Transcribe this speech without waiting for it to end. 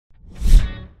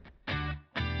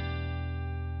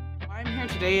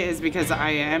today is because I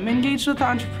am engaged with the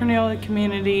entrepreneurial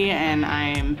community, and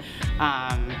I'm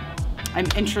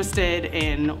interested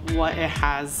in what it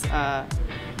has,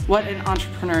 what an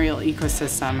entrepreneurial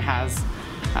ecosystem has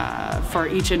for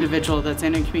each individual that's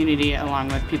in a community, along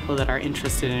with people that are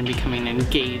interested in becoming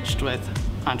engaged with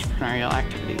entrepreneurial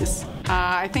activities.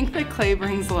 I think that Clay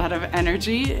brings a lot of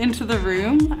energy into the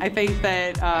room. I think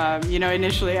that, you know,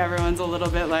 initially everyone's a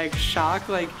little bit like shocked,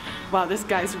 like, wow, this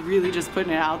guy's really just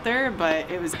putting it out there,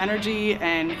 but it was energy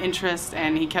and interest,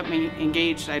 and he kept me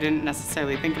engaged. I didn't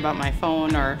necessarily think about my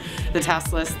phone or the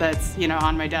task list that's, you know,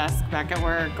 on my desk back at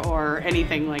work or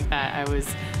anything like that. I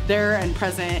was there and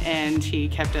present, and he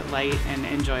kept it light and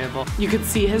enjoyable. You could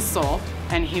see his soul,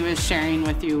 and he was sharing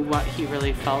with you what he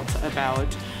really felt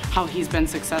about how he's been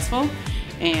successful.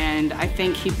 And I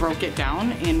think he broke it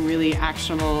down in really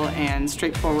actionable and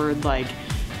straightforward, like,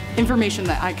 information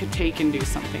that I could take and do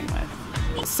something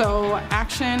with. So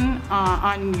action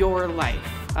on your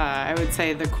life. I would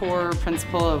say the core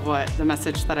principle of what the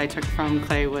message that I took from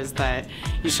Clay was that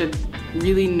you should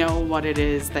really know what it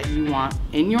is that you want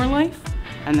in your life,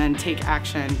 and then take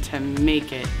action to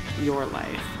make it your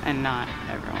life and not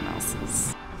everyone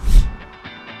else's.